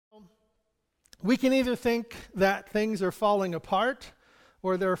we can either think that things are falling apart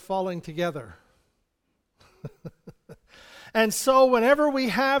or they're falling together. And so whenever we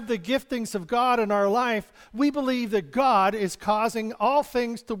have the giftings of God in our life, we believe that God is causing all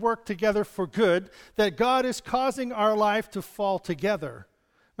things to work together for good, that God is causing our life to fall together,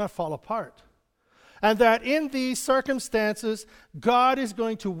 not fall apart. And that in these circumstances, God is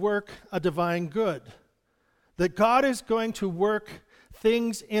going to work a divine good. That God is going to work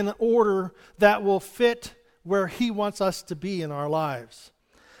things in order that will fit where He wants us to be in our lives.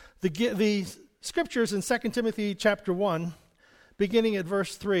 The scriptures in 2 Timothy chapter 1, beginning at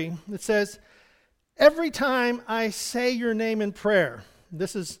verse 3, it says, "Every time I say your name in prayer,"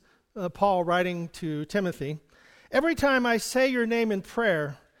 this is Paul writing to Timothy, "every time I say your name in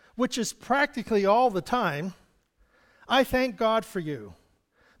prayer, which is practically all the time, I thank God for you,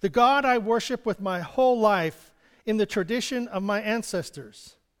 the God I worship with my whole life in the tradition of my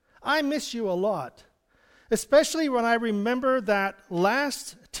ancestors. I miss you a lot, especially when I remember that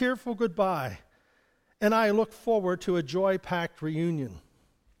last tearful goodbye, and I look forward to a joy-packed reunion.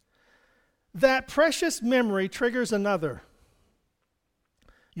 That precious memory triggers another,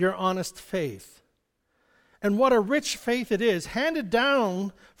 your honest faith. And what a rich faith it is, handed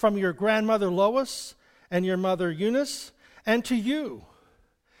down from your grandmother Lois and your mother Eunice, and to you.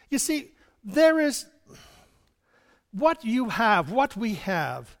 You see, there is what you have, what we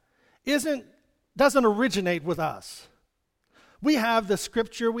have, doesn't originate with us. We have the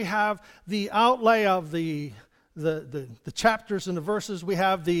scripture, we have the outlay of the chapters and the verses, we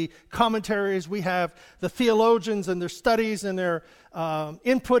have the commentaries, we have the theologians and their studies and their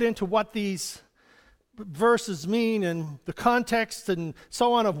input into what these verses mean and the context and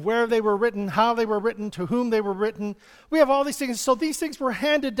so on of where they were written, how they were written, to whom they were written. We have all these things. So these things were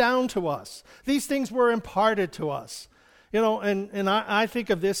handed down to us. These things were imparted to us. You know, and I think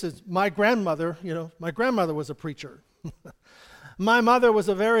of this as my grandmother was a preacher. My mother was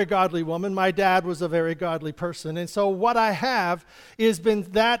a very godly woman. My dad was a very godly person. And so what I have is been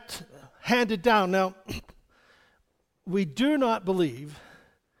that handed down. Now, we do not believe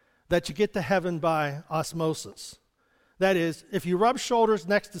that you get to heaven by osmosis. That is, if you rub shoulders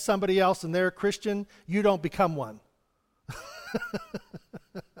next to somebody else and they're a Christian, you don't become one.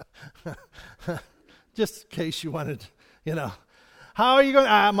 Just in case you wanted, How are you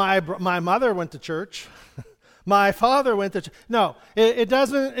going? My mother went to church. My father went to church. No, it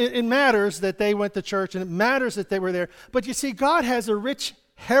doesn't. It matters that they went to church, and it matters that they were there. But you see, God has a rich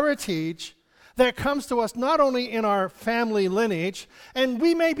heritage that comes to us not only in our family lineage, and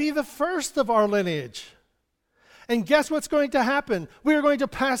we may be the first of our lineage. And guess what's going to happen? We're going to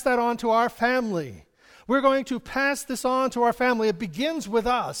pass that on to our family. We're going to pass this on to our family. It begins with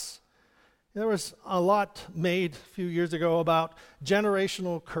us. There was a lot made a few years ago about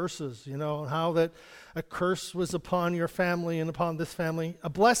generational curses, how that a curse was upon your family and upon this family. A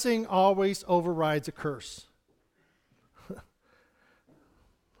blessing always overrides a curse.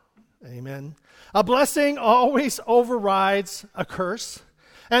 Amen. A blessing always overrides a curse.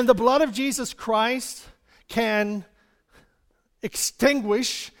 And the blood of Jesus Christ can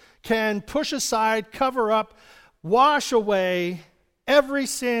extinguish, can push aside, cover up, wash away every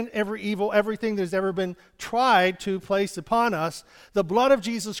sin, every evil, everything that's ever been tried to place upon us. The blood of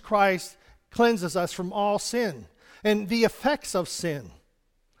Jesus Christ cleanses us from all sin and the effects of sin.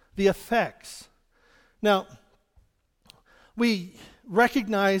 The effects. Now, we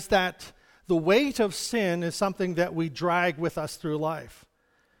recognize that the weight of sin is something that we drag with us through life.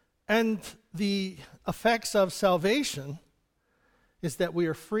 And the effects of salvation is that we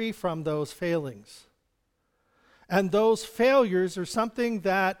are free from those failings. And those failures are something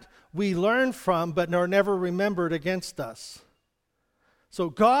that we learn from but are never remembered against us. So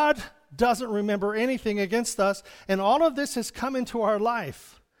God doesn't remember anything against us, and all of this has come into our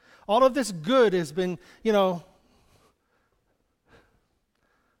life. All of this good has been,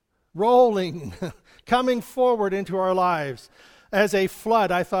 rolling, coming forward into our lives. As a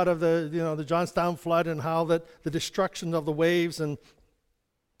flood, I thought of the Johnstown flood and how that the destruction of the waves, and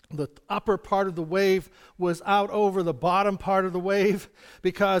the upper part of the wave was out over the bottom part of the wave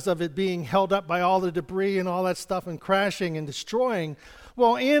because of it being held up by all the debris and all that stuff and crashing and destroying.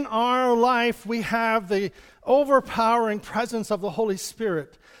 Well, in our life, we have the overpowering presence of the Holy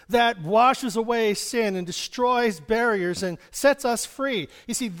Spirit that washes away sin and destroys barriers and sets us free.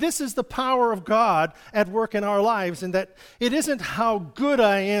 You see, this is the power of God at work in our lives, and that it isn't how good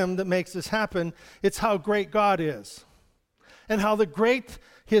I am that makes this happen, it's how great God is and how great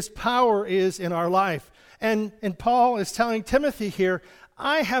His power is in our life. And Paul is telling Timothy here,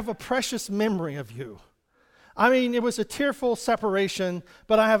 I have a precious memory of you. I mean, it was a tearful separation,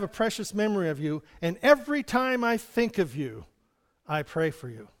 but I have a precious memory of you, and every time I think of you, I pray for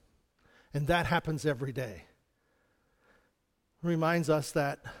you. And that happens every day. Reminds us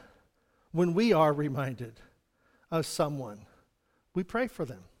that when we are reminded of someone, we pray for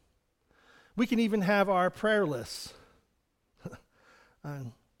them. We can even have our prayer lists.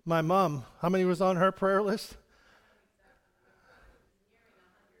 My mom, how many was on her prayer list?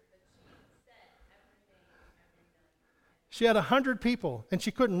 She had 100 people, and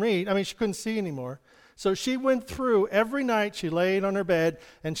she couldn't read. I mean, she couldn't see anymore. So she went through every night. She laid on her bed,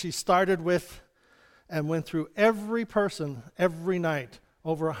 and she started with and went through every person every night,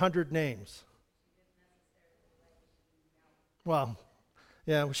 over 100 names. Well,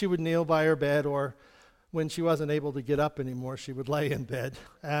 yeah, she would kneel by her bed, or when she wasn't able to get up anymore, she would lay in bed.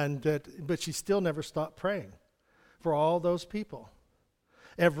 But she still never stopped praying for all those people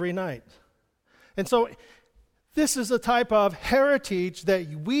every night. And so this is a type of heritage that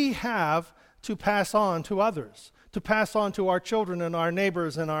we have to pass on to others, to pass on to our children and our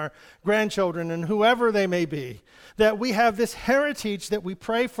neighbors and our grandchildren and whoever they may be, that we have this heritage that we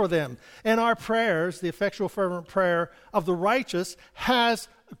pray for them. And our prayers, the effectual fervent prayer of the righteous, has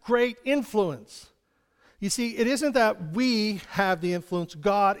great influence. You see, it isn't that we have the influence,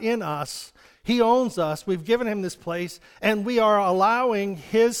 God in us. He owns us. We've given him this place, and we are allowing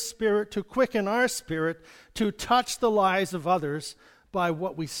his Spirit to quicken our spirit to touch the lives of others by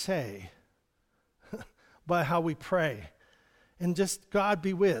what we say, by how we pray. And just God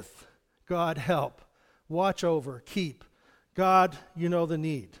be with, God help, watch over, keep. God, you know the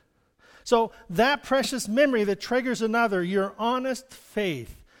need. So that precious memory that triggers another, your honest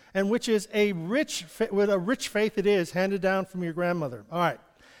faith, and which is a rich faith it is, handed down from your grandmother. All right.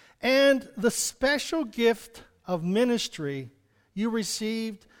 And the special gift of ministry you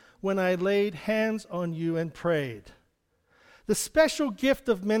received when I laid hands on you and prayed. The special gift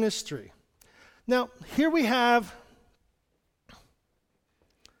of ministry. Now, here we have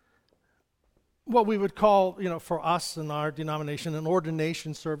what we would call, for us in our denomination, an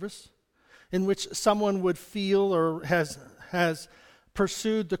ordination service, in which someone would feel or has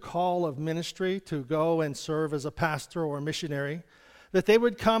pursued the call of ministry to go and serve as a pastor or a missionary, that they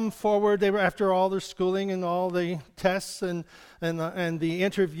would come forward. They were, after all their schooling and all the tests and the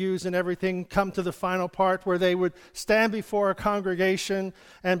interviews and everything, come to the final part where they would stand before a congregation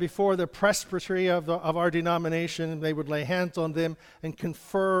and before the presbytery of our denomination, and they would lay hands on them and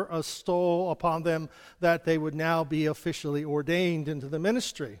confer a stole upon them that they would now be officially ordained into the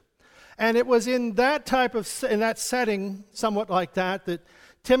ministry. And it was in that setting, somewhat like that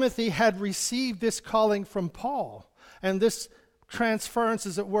Timothy had received this calling from Paul, and this transference,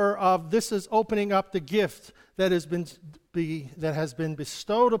 as it were, of this is opening up the gift that has been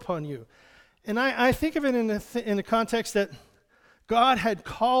bestowed upon you. And I think of it in the context that God had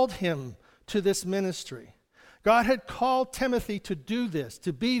called him to this ministry. God had called Timothy to do this,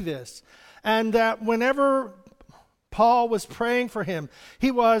 to be this, and that whenever Paul was praying for him,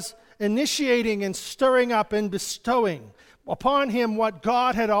 he was initiating and stirring up and bestowing upon him what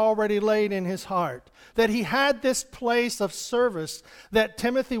God had already laid in his heart. That he had this place of service that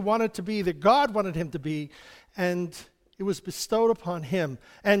Timothy wanted to be, that God wanted him to be, and it was bestowed upon him.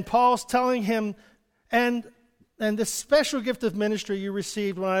 And Paul's telling him, and the special gift of ministry you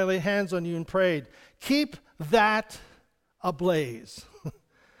received when I laid hands on you and prayed, keep that ablaze.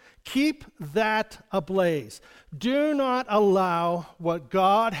 Keep that ablaze. Do not allow what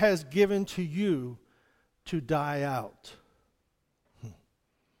God has given to you to die out.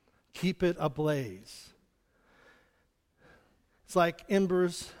 Keep it ablaze. It's like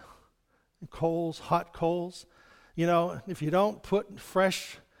embers, coals, hot coals. If you don't put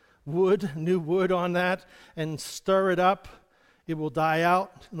fresh wood, new wood on that and stir it up, it will die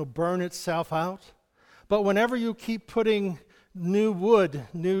out. It'll burn itself out. But whenever you keep putting new wood,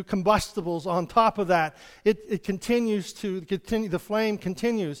 new combustibles on top of that, it continues to continue, the flame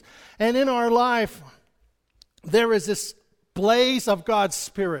continues. And in our life, there is this blaze of God's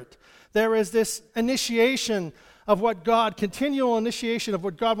Spirit. There is this initiation of continual initiation of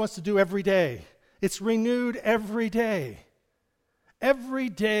what God wants to do every day. It's renewed every day. Every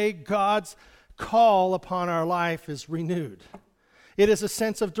day, God's call upon our life is renewed. It is a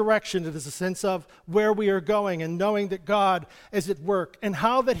sense of direction. It is a sense of where we are going and knowing that God is at work, and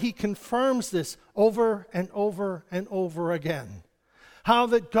how that he confirms this over and over and over again. How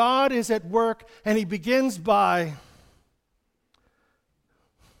that God is at work, and he begins by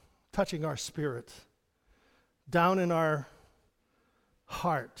touching our spirit, down in our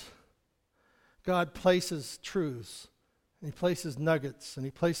heart. God places truths, and he places nuggets, and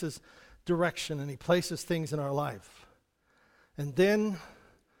he places direction and he places things in our life. And then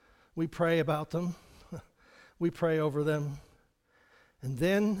we pray about them. We pray over them. And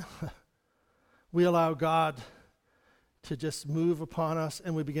then we allow God to just move upon us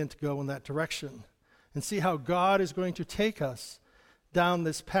and we begin to go in that direction and see how God is going to take us down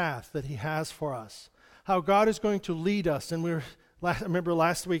this path that he has for us. How God is going to lead us. And I remember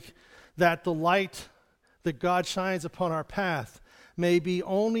last week that the light that God shines upon our path may be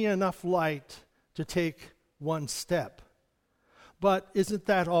only enough light to take one step. But isn't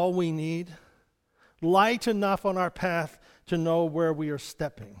that all we need? Light enough on our path to know where we are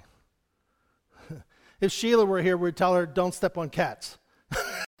stepping. If Sheila were here, we'd tell her, don't step on cats.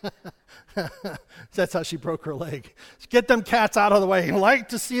 That's how she broke her leg. Get them cats out of the way. Like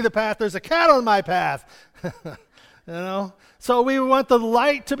to see the path. There's a cat on my path. So we want the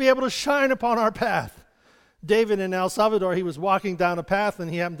light to be able to shine upon our path. David in El Salvador, he was walking down a path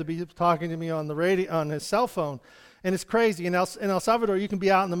and he happened to be talking to me on the radio, on his cell phone. And it's crazy. In El Salvador, you can be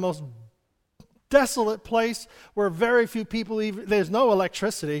out in the most desolate place where very few people, there's no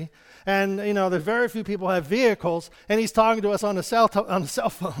electricity. And, there's very few people have vehicles. And he's talking to us on the cell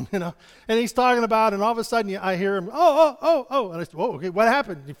phone, And he's talking about, and all of a sudden I hear him, oh. And I said, whoa, okay, what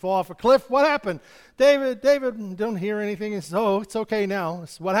happened? Did you fall off a cliff? What happened? David, don't hear anything. He says, oh, it's okay now. I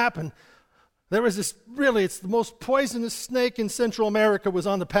said, what happened? There was this, it's the most poisonous snake in Central America was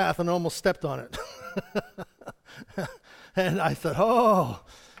on the path and I almost stepped on it. And I thought,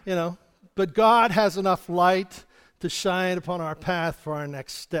 but God has enough light to shine upon our path for our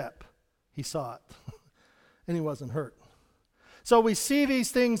next step. He saw it, and he wasn't hurt. So we see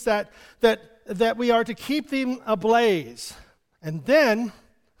these things that we are to keep them ablaze. And then,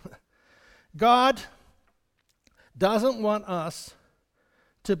 God doesn't want us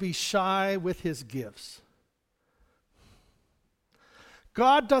to be shy with his gifts.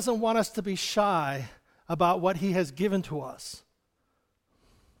 God doesn't want us to be shy about what he has given to us.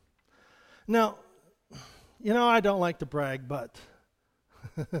 Now, I don't like to brag, but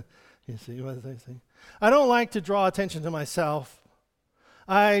you see what I say? I don't like to draw attention to myself.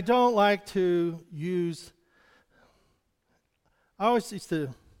 I don't like to I always used to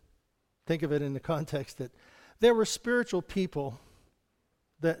think of it in the context that there were spiritual people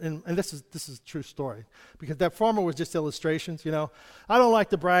that, and this is a true story, because that former was just illustrations, I don't like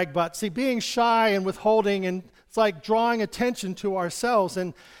to brag, but see, being shy and withholding, and it's like drawing attention to ourselves,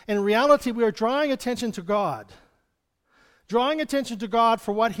 and in reality, we are drawing attention to God. Drawing attention to God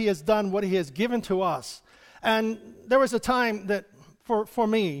for what he has done, what he has given to us. And there was a time that, for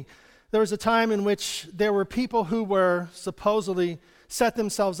me, there was a time in which there were people who were supposedly set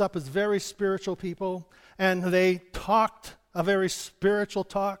themselves up as very spiritual people, and they talked a very spiritual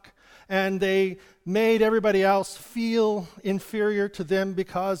talk, and they made everybody else feel inferior to them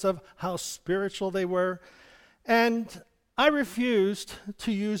because of how spiritual they were. And I refused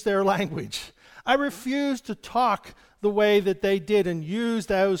to use their language. I refused to talk the way that they did and use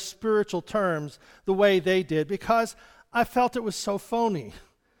those spiritual terms the way they did, because I felt it was so phony,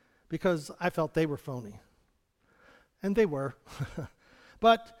 because I felt they were phony. And they were.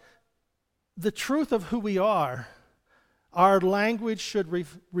 But the truth of who we are, our language should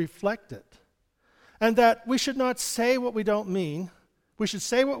reflect it. And that we should not say what we don't mean. We should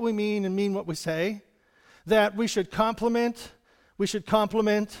say what we mean and mean what we say. That we should compliment, we should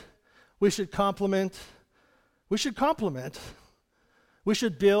compliment, we should compliment, we should compliment. We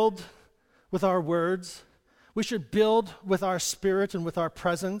should build with our words. We should build with our spirit and with our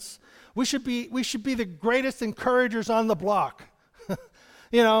presence. We should be the greatest encouragers on the block.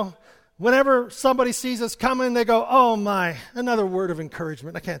 Whenever somebody sees us coming, they go, oh my, another word of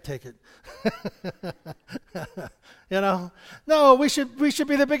encouragement. I can't take it. No, we should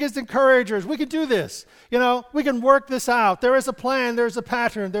be the biggest encouragers. We can do this. We can work this out. There is a plan, there's a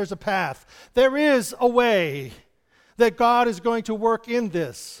pattern, there's a path. There is a way that God is going to work in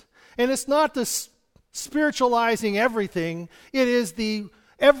this. And it's not the spiritualizing everything. It is the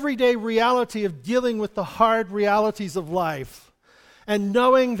everyday reality of dealing with the hard realities of life. And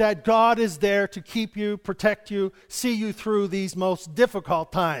knowing that God is there to keep you, protect you, see you through these most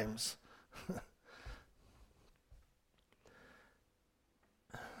difficult times.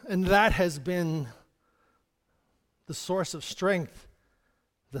 And that has been the source of strength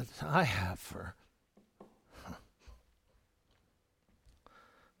that I have for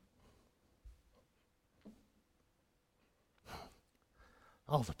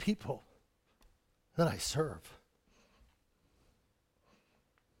all the people that I serve.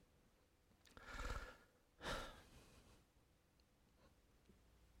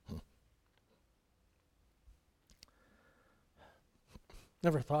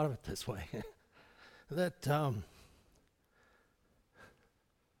 Never thought of it this way. That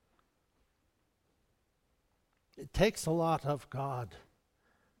it takes a lot of God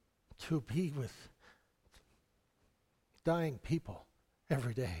to be with dying people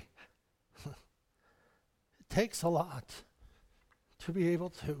every day. It takes a lot to be able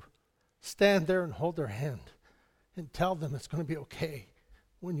to stand there and hold their hand and tell them it's going to be okay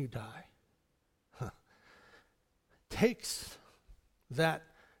when you die. It takes that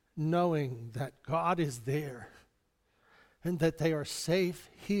knowing that God is there and that they are safe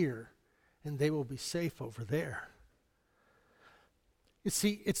here and they will be safe over there. You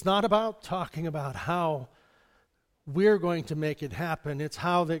see, it's not about talking about how we're going to make it happen. It's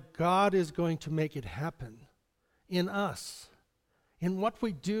how that God is going to make it happen in us, in what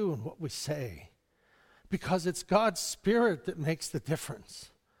we do and what we say. Because it's God's Spirit that makes the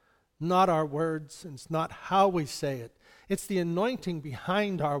difference, not our words, and it's not how we say it. It's the anointing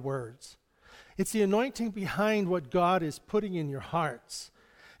behind our words. It's the anointing behind what God is putting in your hearts.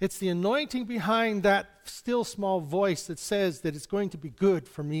 It's the anointing behind that still small voice that says that it's going to be good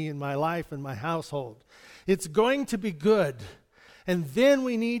for me and my life and my household. It's going to be good. And then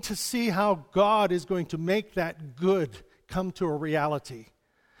we need to see how God is going to make that good come to a reality.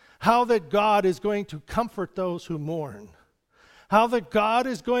 How that God is going to comfort those who mourn. How that God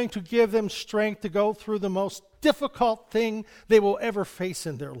is going to give them strength to go through the most difficult thing they will ever face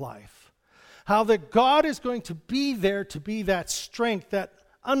in their life. How that God is going to be there to be that strength, that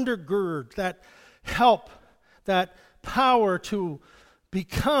undergird, that help, that power to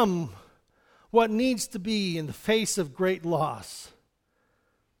become what needs to be in the face of great loss.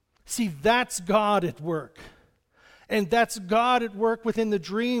 See, that's God at work. And that's God at work within the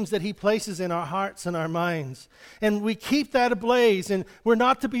dreams that He places in our hearts and our minds. And we keep that ablaze, and we're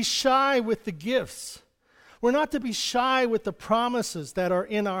not to be shy with the gifts. We're not to be shy with the promises that are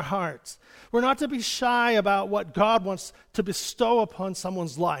in our hearts. We're not to be shy about what God wants to bestow upon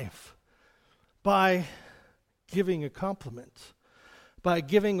someone's life by giving a compliment, by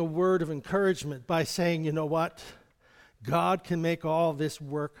giving a word of encouragement, by saying, you know what? God can make all this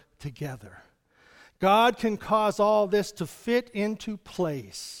work together. God can cause all this to fit into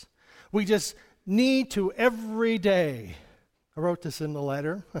place. We just need to every day, I wrote this in the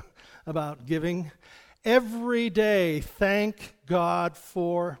letter about giving, every day thank God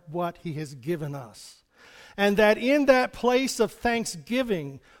for what He has given us. And that in that place of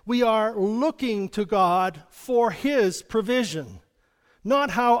thanksgiving, we are looking to God for His provision.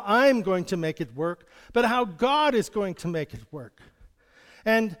 Not how I'm going to make it work, but how God is going to make it work.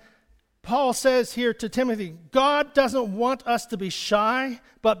 And Paul says here to Timothy, God doesn't want us to be shy,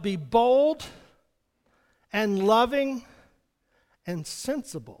 but be bold and loving and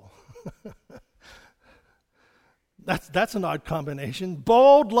sensible. That's an odd combination.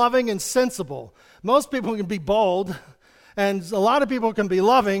 Bold, loving, and sensible. Most people can be bold, and a lot of people can be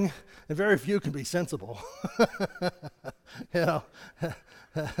loving, and very few can be sensible. You know.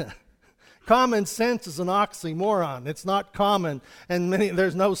 Common sense is an oxymoron. It's not common, and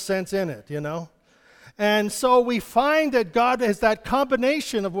there's no sense in it, you know. And so we find that God has that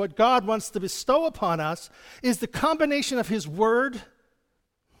combination of what God wants to bestow upon us is the combination of His Word,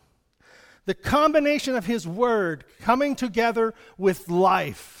 the combination of His Word coming together with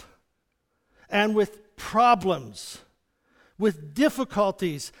life and with problems, with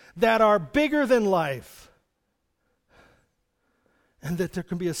difficulties that are bigger than life. And that there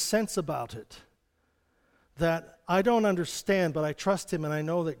can be a sense about it that I don't understand, but I trust Him and I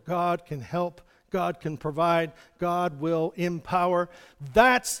know that God can help, God can provide, God will empower.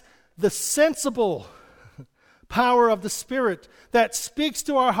 That's the sensible power of the Spirit that speaks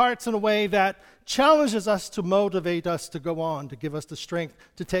to our hearts in a way that challenges us to motivate us to go on, to give us the strength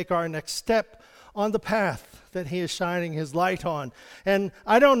to take our next step on the path that He is shining His light on. And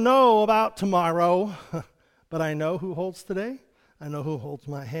I don't know about tomorrow, but I know who holds today. I know who holds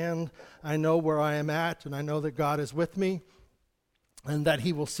my hand. I know where I am at, and I know that God is with me and that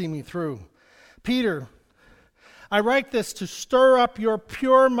He will see me through. Peter, I write this to stir up your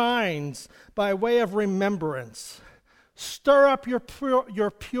pure minds by way of remembrance. Stir up your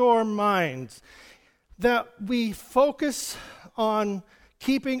pure minds. That we focus on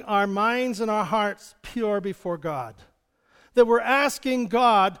keeping our minds and our hearts pure before God. That we're asking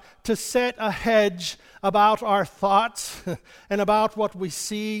God to set a hedge about our thoughts and about what we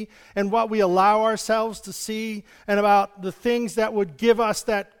see and what we allow ourselves to see and about the things that would give us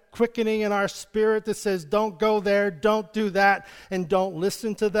that quickening in our spirit that says, don't go there, don't do that, and don't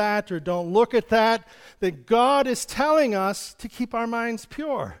listen to that or don't look at that. That God is telling us to keep our minds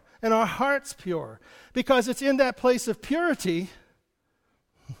pure and our hearts pure, because it's in that place of purity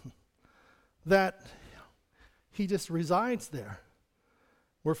that he just resides there.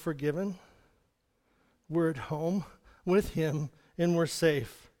 We're forgiven, we're at home with him, and we're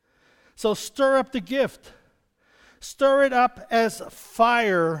safe. So stir up the gift. Stir it up as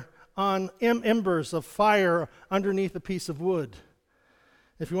fire on embers of fire underneath a piece of wood.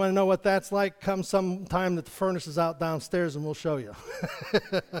 If you want to know what that's like, come sometime that the furnace is out downstairs and we'll show you.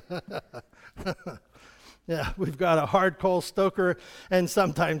 Yeah, we've got a hard coal stoker, and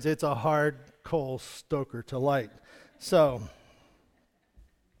sometimes it's a hard coal stoker to light. So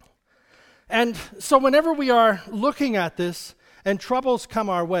whenever we are looking at this and troubles come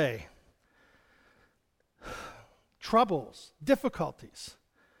our way, troubles, difficulties,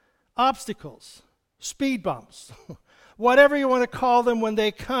 obstacles, speed bumps, whatever you want to call them when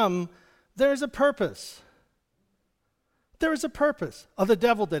they come, there's a purpose. There is a purpose. Oh, the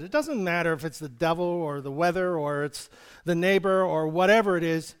devil did. It doesn't matter if it's the devil or the weather or it's the neighbor or whatever it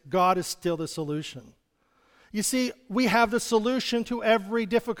is, God is still the solution. You see, we have the solution to every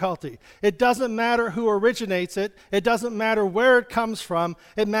difficulty. It doesn't matter who originates it. It doesn't matter where it comes from.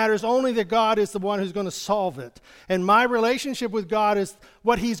 It matters only that God is the one who's going to solve it. And my relationship with God is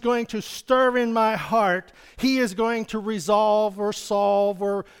what he's going to stir in my heart. He is going to resolve or solve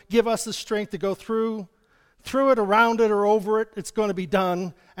or give us the strength to go through it, around it, or over it. It's going to be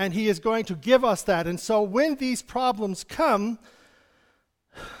done. And he is going to give us that. And so when these problems come,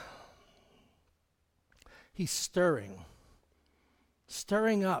 he's stirring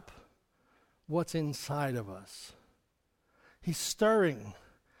up what's inside of us. He's stirring.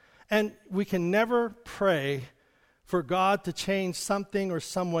 And we can never pray for God to change something or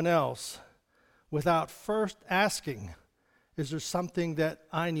someone else without first asking, is there something that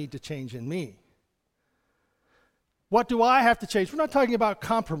I need to change in me? What do I have to change? We're not talking about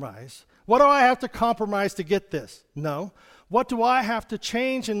compromise. What do I have to compromise to get this? No. What do I have to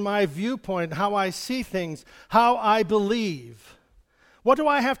change in my viewpoint, how I see things, how I believe? What do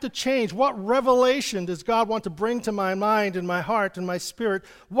I have to change? What revelation does God want to bring to my mind and my heart and my spirit?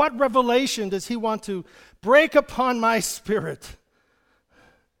 What revelation does he want to break upon my spirit,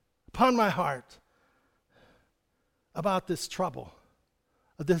 upon my heart, about this trouble,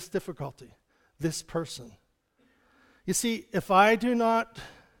 this difficulty, this person? You see, if I am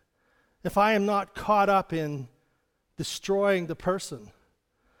not caught up in destroying the person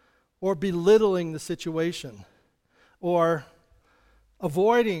or belittling the situation or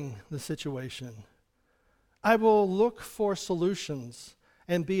avoiding the situation, I will look for solutions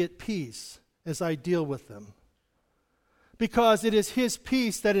and be at peace as I deal with them. Because it is his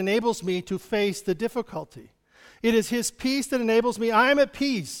peace that enables me to face the difficulty. It is his peace that enables me. I am at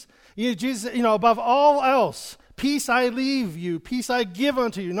peace. Jesus, above all else, peace I leave you, peace I give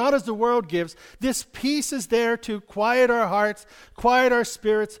unto you, not as the world gives. This peace is there to quiet our hearts, quiet our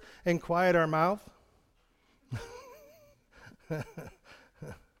spirits, and quiet our mouth.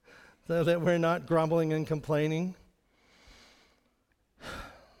 So that we're not grumbling and complaining.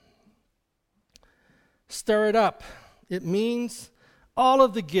 Stir it up. It means all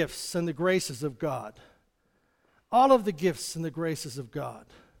of the gifts and the graces of God. All of the gifts and the graces of God.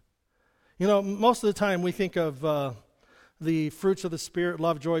 Most of the time we think of the fruits of the Spirit: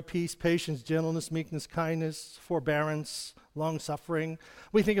 love, joy, peace, patience, gentleness, meekness, kindness, forbearance, long-suffering.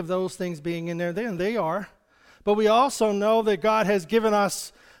 We think of those things being in there, and they are. But we also know that God has given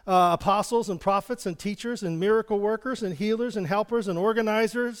us apostles and prophets and teachers and miracle workers and healers and helpers and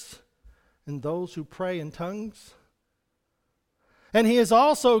organizers and those who pray in tongues. And he has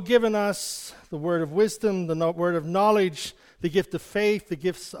also given us the word of wisdom, the word of knowledge, the gift of faith, the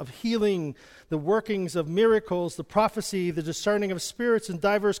gifts of healing, the workings of miracles, the prophecy, the discerning of spirits, and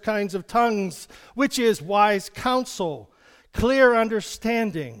diverse kinds of tongues, which is wise counsel, clear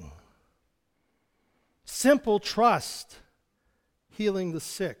understanding, simple trust, healing the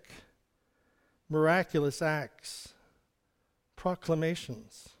sick, miraculous acts,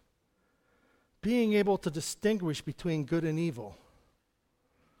 proclamations, being able to distinguish between good and evil.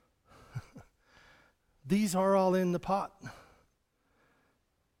 These are all in the pot.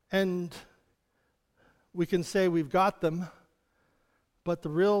 And we can say we've got them, but the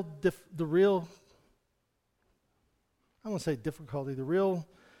real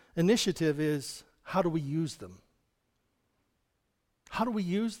initiative is, how do we use them? How do we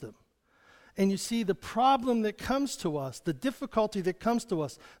use them? And you see, the problem that comes to us, the difficulty that comes to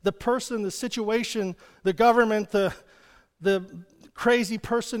us, the person, the situation, the government, the crazy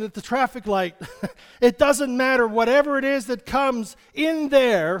person at the traffic light, it doesn't matter. Whatever it is that comes in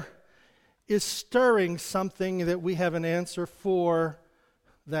there is stirring something that we have an answer for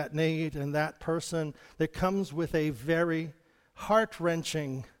that need and that person, that comes with a very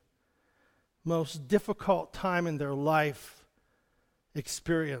heart-wrenching most difficult time in their life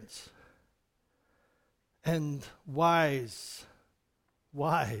experience. And wise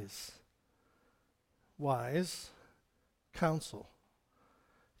counsel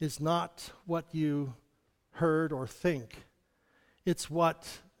is not what you heard or think. It's what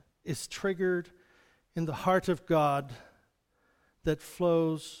is triggered in the heart of God that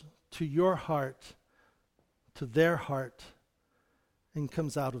flows to your heart, to their heart, and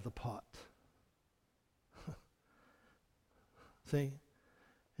comes out of the pot. See,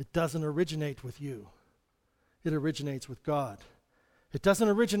 it doesn't originate with you. It originates with God. It doesn't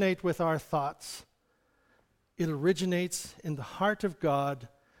originate with our thoughts. It originates in the heart of God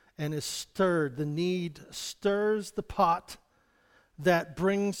and is stirred. The need stirs the pot that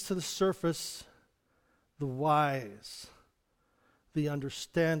brings to the surface the wise, the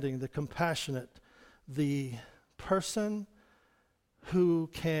understanding, the compassionate, the person who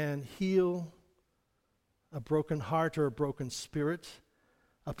can heal a broken heart or a broken spirit,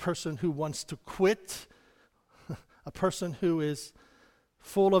 a person who wants to quit, a person who is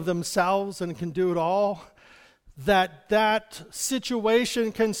full of themselves and can do it all, that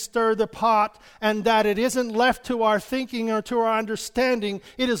situation can stir the pot, and that it isn't left to our thinking or to our understanding.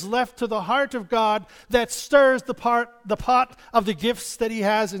 It is left to the heart of God that stirs the pot of the gifts that He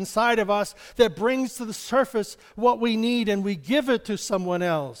has inside of us, that brings to the surface what we need, and we give it to someone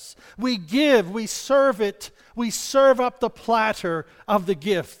else. We serve it, we serve up the platter of the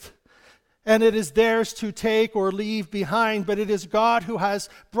gift. And it is theirs to take or leave behind, but it is God who has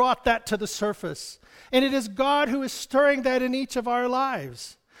brought that to the surface. And it is God who is stirring that in each of our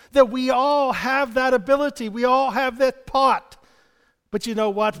lives. That we all have that ability. We all have that pot. But you know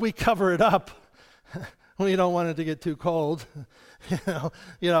what? We cover it up. We don't want it to get too cold.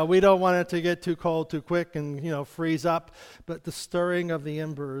 You know, we don't want it to get too cold too quick and, freeze up. But the stirring of the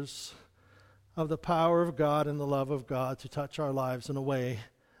embers of the power of God and the love of God to touch our lives in a way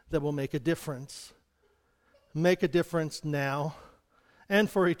that will make a difference. Make a difference now and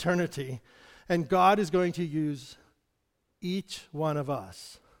for eternity. And God is going to use each one of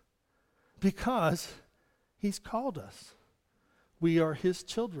us because He's called us. We are His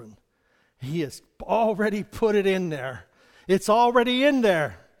children. He has already put it in there. It's already in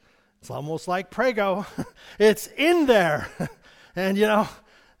there. It's almost like Prego. It's in there. And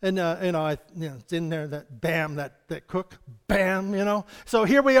it's in there, that bam, that cook, bam, So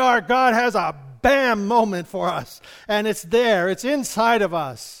here we are. God has a bam moment for us. And it's there. It's inside of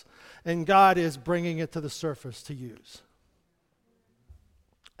us. And God is bringing it to the surface to use.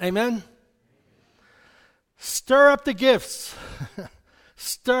 Amen? Stir up the gifts.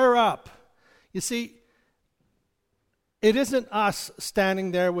 Stir up. You see, it isn't us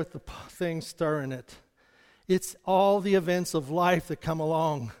standing there with the thing stirring it. It's all the events of life that come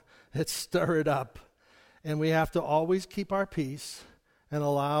along that stir it up. And we have to always keep our peace and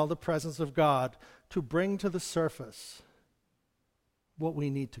allow the presence of God to bring to the surface what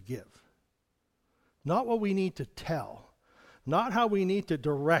we need to give. Not what we need to tell. Not how we need to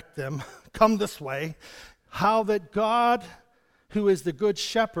direct them, come this way. How that God, who is the good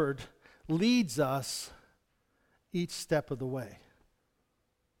shepherd, leads us each step of the way.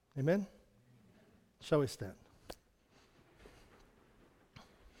 Amen? Shall we stand?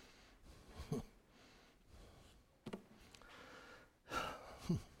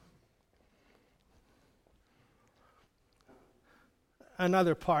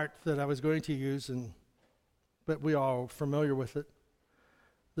 Another part that I was going to use, but we are all familiar with it,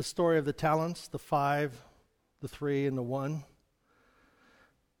 the story of the talents, the 5, the 3, and the 1,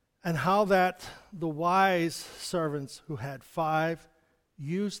 and how that the wise servants who had 5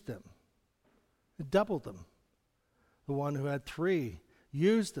 used them, doubled them. The one who had 3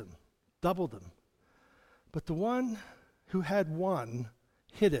 used them, doubled them. But the one who had 1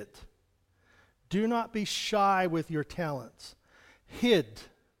 hid it. Do not be shy with your talents. Hid.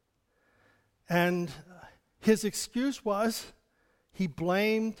 And his excuse was he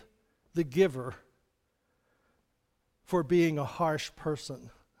blamed the giver for being a harsh person.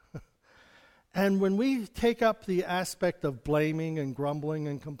 And when we take up the aspect of blaming and grumbling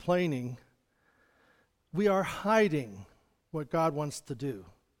and complaining, we are hiding what God wants to do.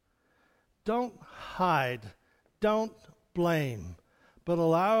 Don't hide. Don't blame. But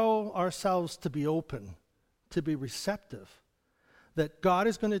allow ourselves to be open, to be receptive. That God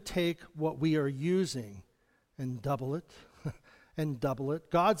is going to take what we are using and double it and double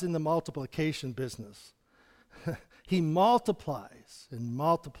it. God's in the multiplication business. He multiplies and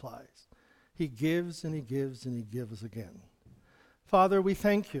multiplies. He gives and He gives and He gives again. Father, we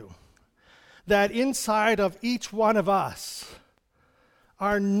thank You that inside of each one of us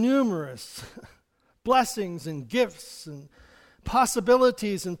our numerous blessings and gifts and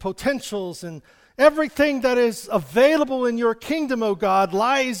possibilities and potentials and everything that is available in your kingdom, O God,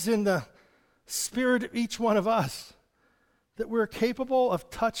 lies in the spirit of each one of us, that we're capable of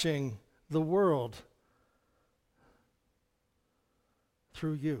touching the world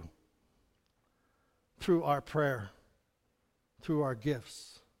through you, through our prayer, through our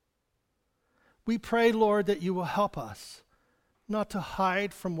gifts. We pray, Lord, that you will help us not to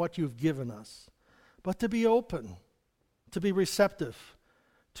hide from what you've given us, but to be open, to be receptive,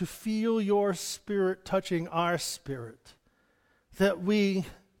 to feel your spirit touching our spirit, that we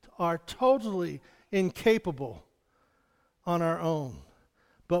are totally incapable on our own,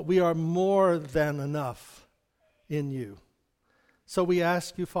 but we are more than enough in you. So we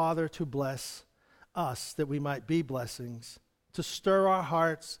ask you, Father, to bless us that we might be blessings, to stir our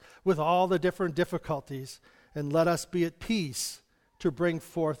hearts with all the different difficulties, and let us be at peace to bring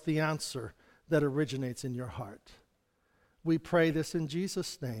forth the answer that originates in your heart. We pray this in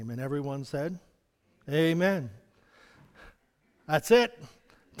Jesus' name. And everyone said, amen. That's it.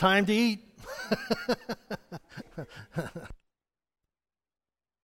 Time to eat.